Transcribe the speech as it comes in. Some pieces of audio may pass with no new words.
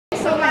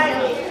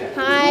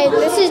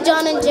is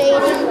John and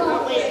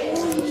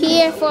Jaden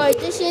here for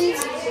auditions,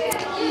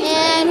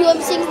 and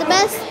whoever sings the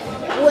best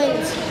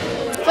wins.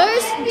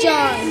 First,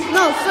 John.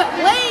 No,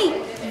 wait.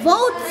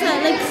 Votes.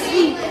 Let's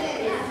see.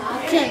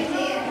 Okay.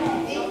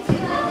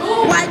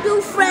 Why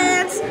do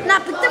friends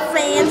not pick the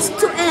friends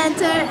to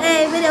enter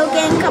a video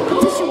game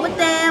competition with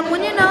them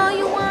when you know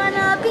you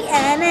wanna be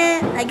in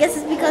it? I guess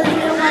it's because you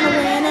don't wanna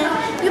win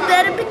it. You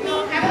better pick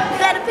me.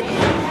 Better pick me.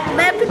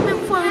 Better pick me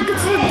before we get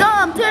to the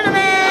dumb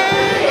tournament.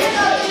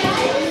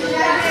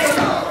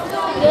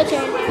 Your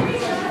turn.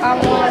 I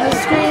wanna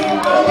scream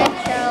and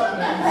shout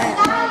and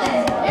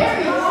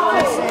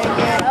sing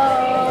it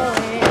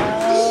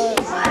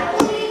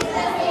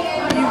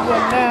You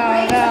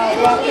are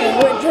now walking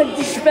with a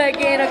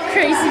douchebag and a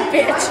crazy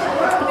bitch.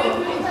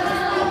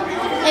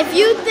 If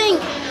you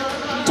think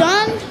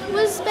John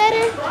was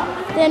better,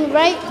 then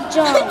write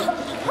John.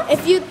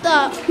 If you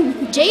thought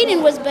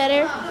Jaden was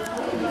better,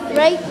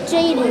 write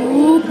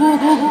Jaden.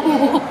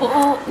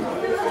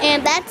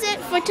 And that's it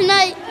for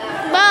tonight.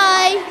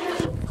 Bye.